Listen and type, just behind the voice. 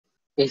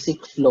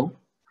basic flow.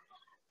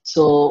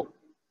 So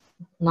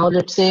now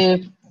let's say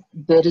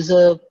there is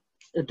a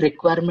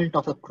requirement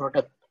of a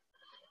product.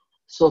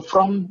 So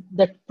from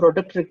that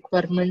product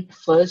requirement,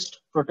 first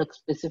product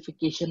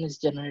specification is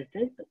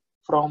generated.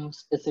 From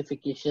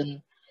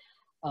specification,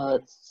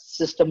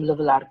 system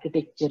level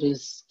architecture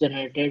is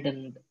generated,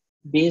 and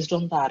based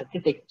on the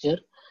architecture,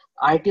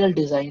 RTL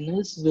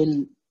designers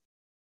will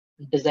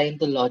design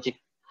the logic.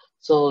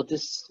 So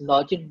this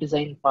logic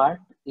design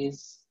part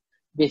is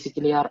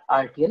basically our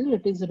RTL.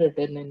 It is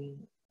written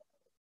in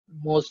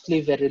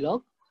mostly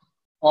Verilog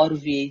or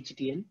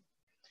VHDL.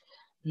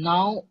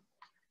 Now,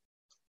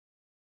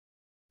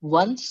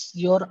 once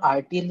your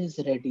RTL is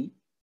ready,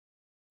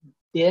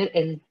 there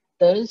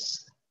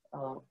enters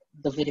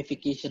the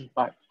verification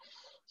part.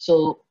 So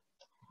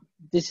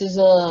this is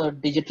a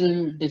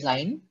digital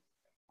design,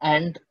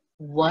 and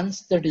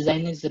once the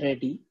design is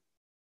ready,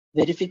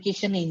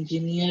 verification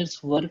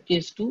engineers' work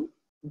is to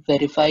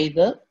verify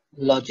the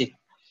logic.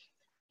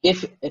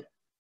 If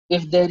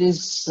there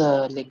is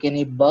like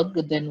any bug,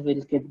 then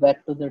we'll get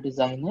back to the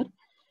designer,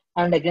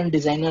 and again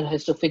designer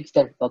has to fix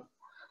that bug.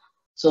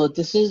 So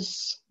this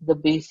is the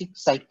basic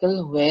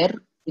cycle where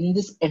in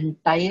this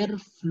entire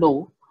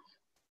flow,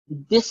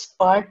 this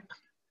part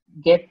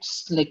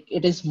gets like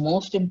it is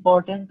most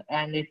important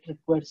and it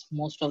requires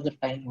most of the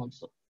time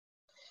also.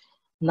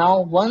 Now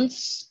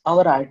once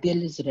our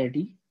RTL is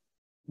ready,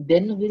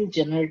 then we'll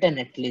generate a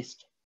netlist.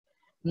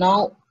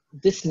 Now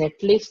this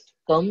netlist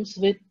comes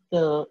with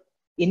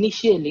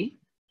initially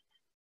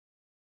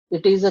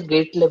it is a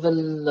gate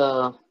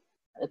level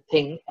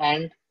thing,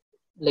 and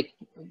like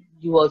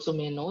you also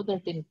may know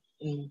that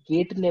in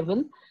gate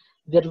level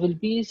there will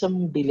be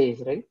some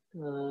delays, right?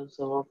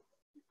 So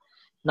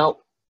now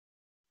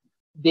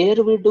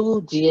there we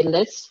do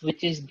GLS,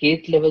 which is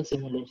gate level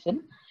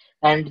simulation,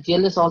 and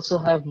GLS also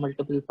have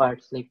multiple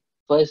parts. Like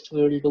first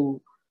we will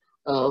do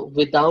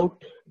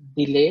without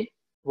delay,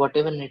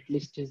 whatever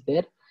netlist is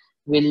there,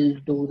 we'll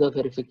do the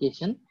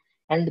verification,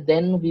 and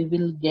then we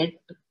will get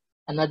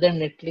another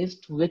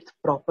netlist with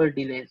proper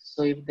delays.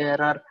 So if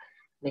there are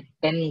like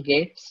 10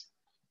 gates,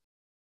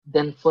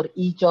 then for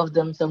each of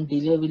them some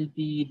delay will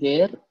be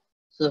there.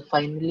 So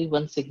finally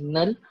one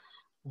signal,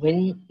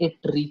 when it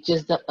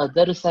reaches the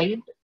other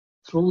side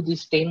through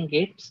these 10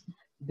 gates,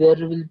 there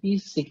will be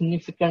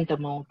significant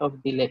amount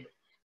of delay.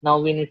 Now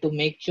we need to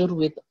make sure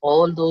with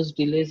all those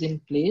delays in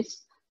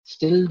place,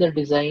 still the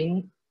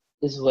design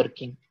is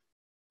working.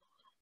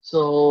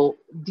 So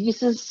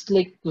this is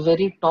like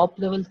very top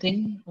level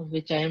thing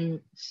which I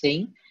am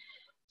saying.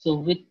 So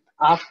with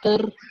after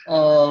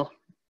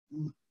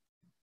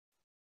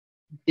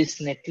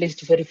this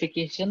netlist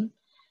verification,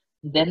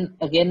 then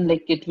again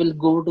like it will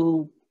go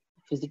to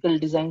physical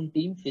design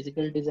team.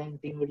 Physical design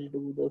team will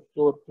do the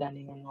floor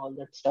planning and all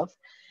that stuff,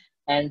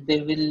 and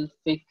they will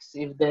fix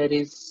if there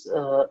is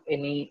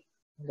any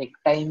like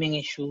timing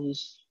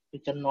issues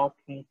which are not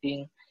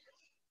meeting,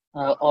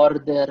 or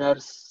there are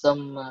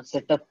some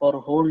setup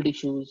or hold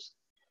issues.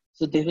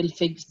 So they will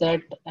fix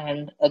that,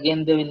 and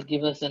again they will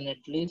give us a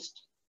netlist.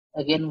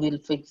 Again we'll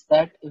fix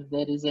that. If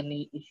there is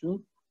any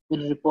issue,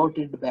 we'll report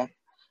it back.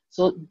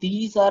 So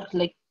these are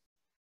like,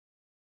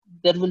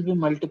 there will be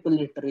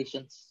multiple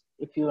iterations.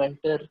 If you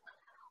enter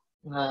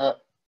uh,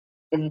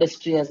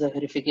 industry as a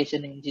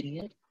verification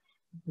engineer,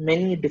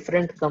 many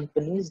different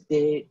companies,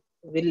 they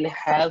will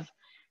have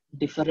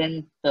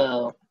different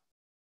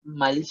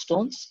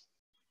milestones,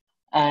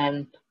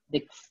 and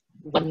the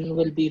one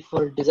will be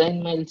for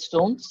design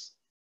milestones,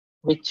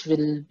 which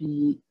will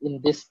be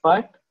in this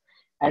part,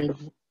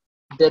 and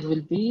there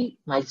will be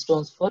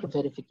milestones for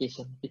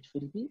verification, which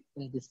will be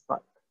in this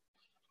part.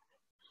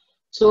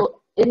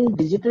 So in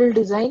digital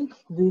design,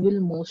 we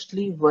will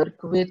mostly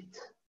work with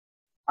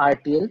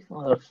RTL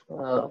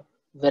or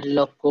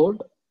Verilog code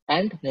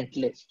and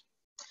Netlist.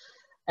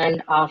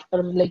 And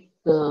after like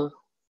the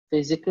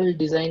physical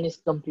design is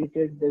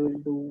completed, they will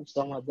do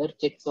some other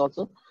checks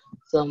also.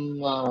 Some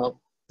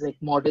like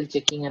model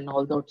checking and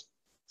all that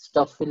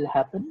stuff will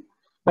happen,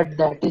 but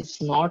that is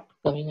not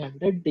coming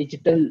under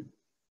digital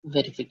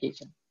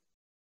verification.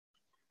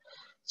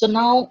 So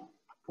now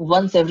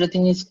once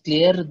everything is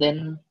clear,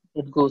 then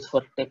it goes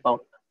for tape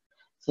out.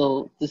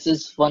 So this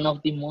is one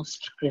of the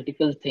most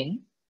critical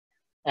thing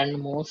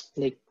and most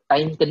like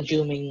time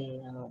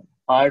consuming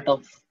part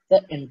of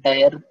the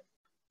entire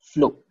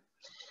flow.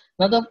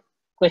 Now the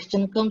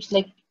question comes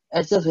like,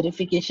 as a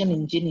verification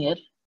engineer,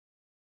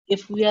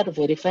 if we are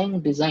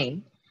verifying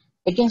design,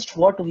 against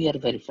what we are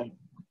verifying?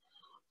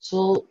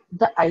 So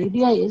the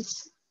idea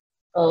is,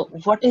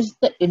 what is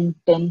the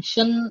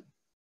intention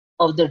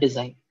of the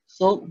design?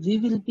 So we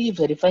will be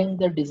verifying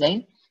the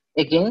design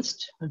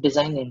against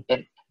design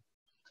intent.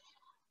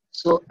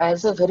 So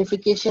as a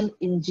verification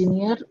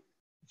engineer,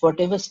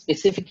 whatever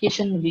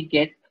specification we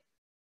get,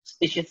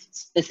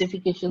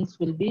 specifications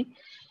will be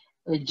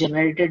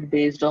generated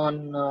based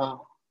on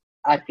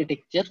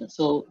architecture.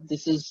 So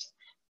this is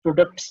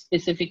product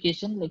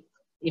specification. Like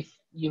if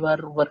you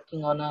are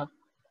working on a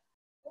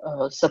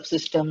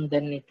subsystem,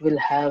 then it will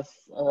have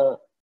a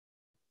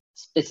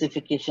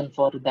specification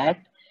for that.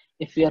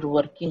 if you are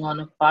working on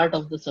a part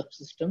of the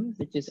subsystem,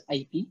 which is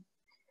IP,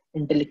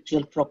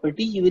 intellectual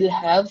property, you will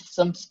have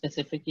some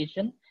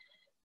specification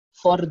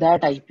for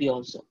that IP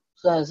also.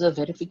 So as a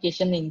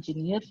verification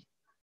engineer,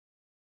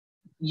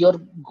 your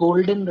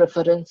golden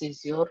reference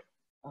is your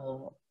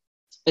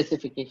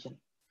specification.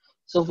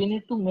 So we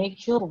need to make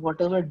sure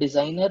whatever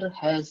designer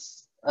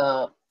has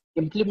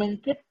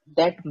implemented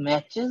that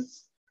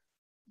matches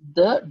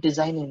the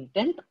design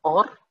intent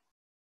or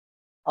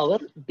our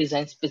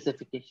design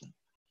specification.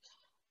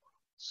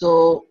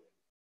 So,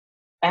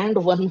 and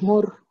one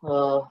more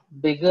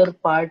bigger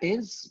part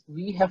is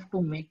we have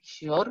to make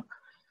sure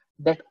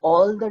that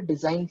all the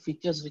design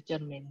features which are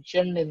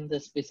mentioned in the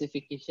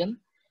specification,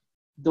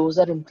 those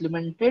are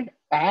implemented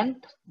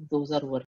and those are working.